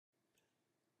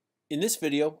In this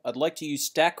video, I'd like to use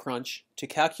StatCrunch to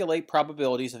calculate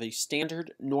probabilities of a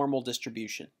standard normal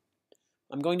distribution.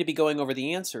 I'm going to be going over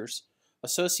the answers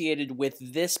associated with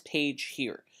this page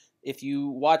here. If you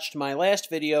watched my last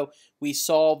video, we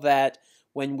saw that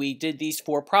when we did these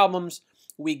four problems,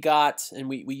 we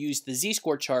used the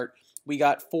z-score chart, we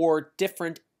got four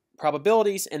different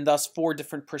probabilities and thus four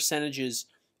different percentages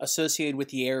associated with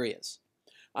the areas.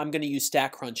 I'm going to use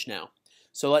StatCrunch now.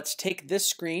 So let's take this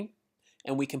screen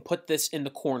and we can put this in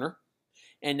the corner.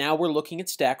 And now we're looking at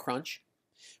StatCrunch.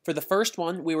 For the first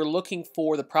one, we were looking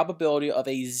for the probability of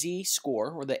a z-score,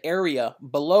 or the area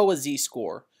below a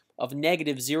z-score, of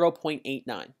negative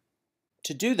 0.89.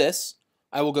 To do this,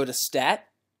 I will go to Stat,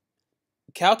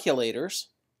 Calculators,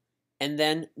 and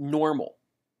then Normal.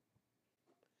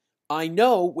 I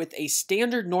know with a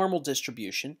standard normal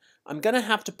distribution, I'm going to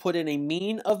have to put in a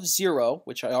mean of 0,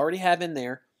 which I already have in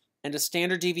there, and a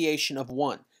standard deviation of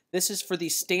 1. This is for the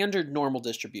standard normal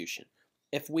distribution.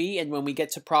 When we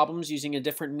get to problems using a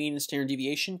different mean and standard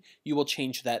deviation, you will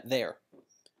change that there.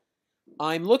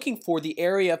 I'm looking for the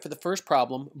area for the first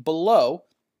problem below,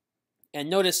 and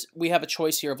notice we have a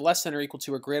choice here of less than or equal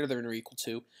to or greater than or equal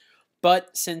to,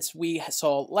 but since we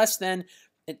saw less than,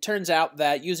 it turns out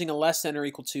that using a less than or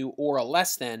equal to or a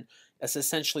less than is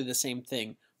essentially the same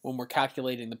thing when we're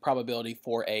calculating the probability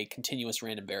for a continuous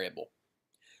random variable.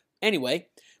 Anyway,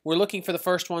 we're looking for the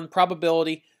first one,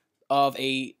 probability of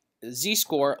a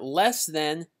z-score less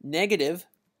than negative,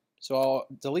 so I'll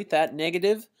delete that,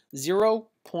 negative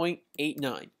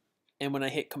 0.89. And when I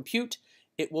hit compute,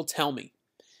 it will tell me.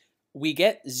 We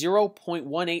get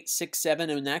 0.1867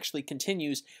 and it actually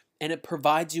continues, and it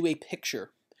provides you a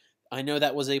picture. I know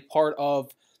that was a part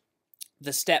of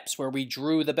the steps where we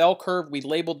drew the bell curve, we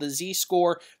labeled the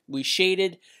z-score, we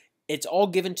shaded. It's all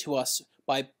given to us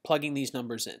by plugging these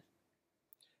numbers in.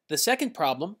 The second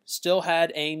problem still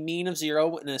had a mean of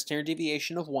 0 and a standard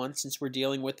deviation of 1 since we're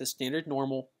dealing with the standard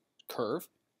normal curve.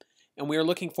 And we were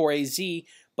looking for a z,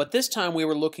 but this time we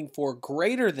were looking for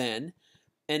greater than,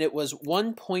 and it was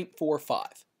 1.45.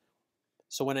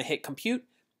 So when I hit compute,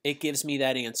 it gives me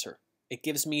that answer. It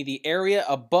gives me the area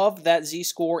above that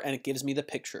z-score and it gives me the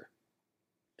picture.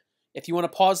 If you want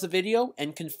to pause the video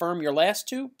and confirm your last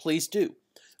two, please do.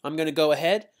 I'm going to go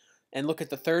ahead and look at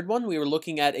the third one. We were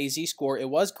looking at a z-score. It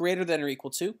was greater than or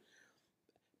equal to,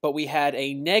 but we had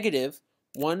a negative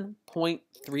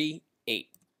 1.38.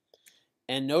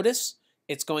 And notice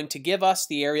it's going to give us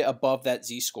the area above that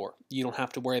z-score. You don't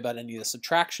have to worry about any of the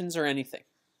subtractions or anything.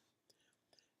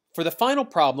 For the final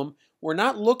problem, we're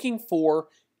not looking for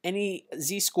any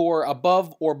z-score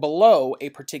above or below a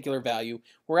particular value.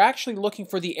 We're actually looking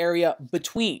for the area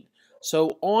between.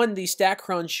 So on the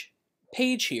StatCrunch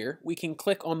page here, we can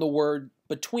click on the word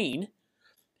between.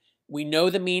 We know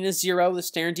the mean is 0, the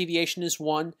standard deviation is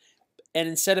 1, and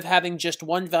instead of having just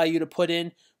one value to put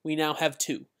in, we now have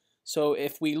 2. So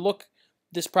if we look,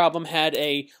 this problem had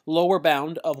a lower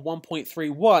bound of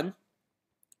 1.31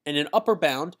 and an upper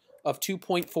bound of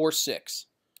 2.46.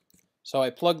 So I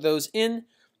plug those in,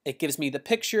 it gives me the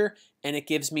picture, and it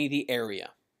gives me the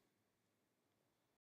area.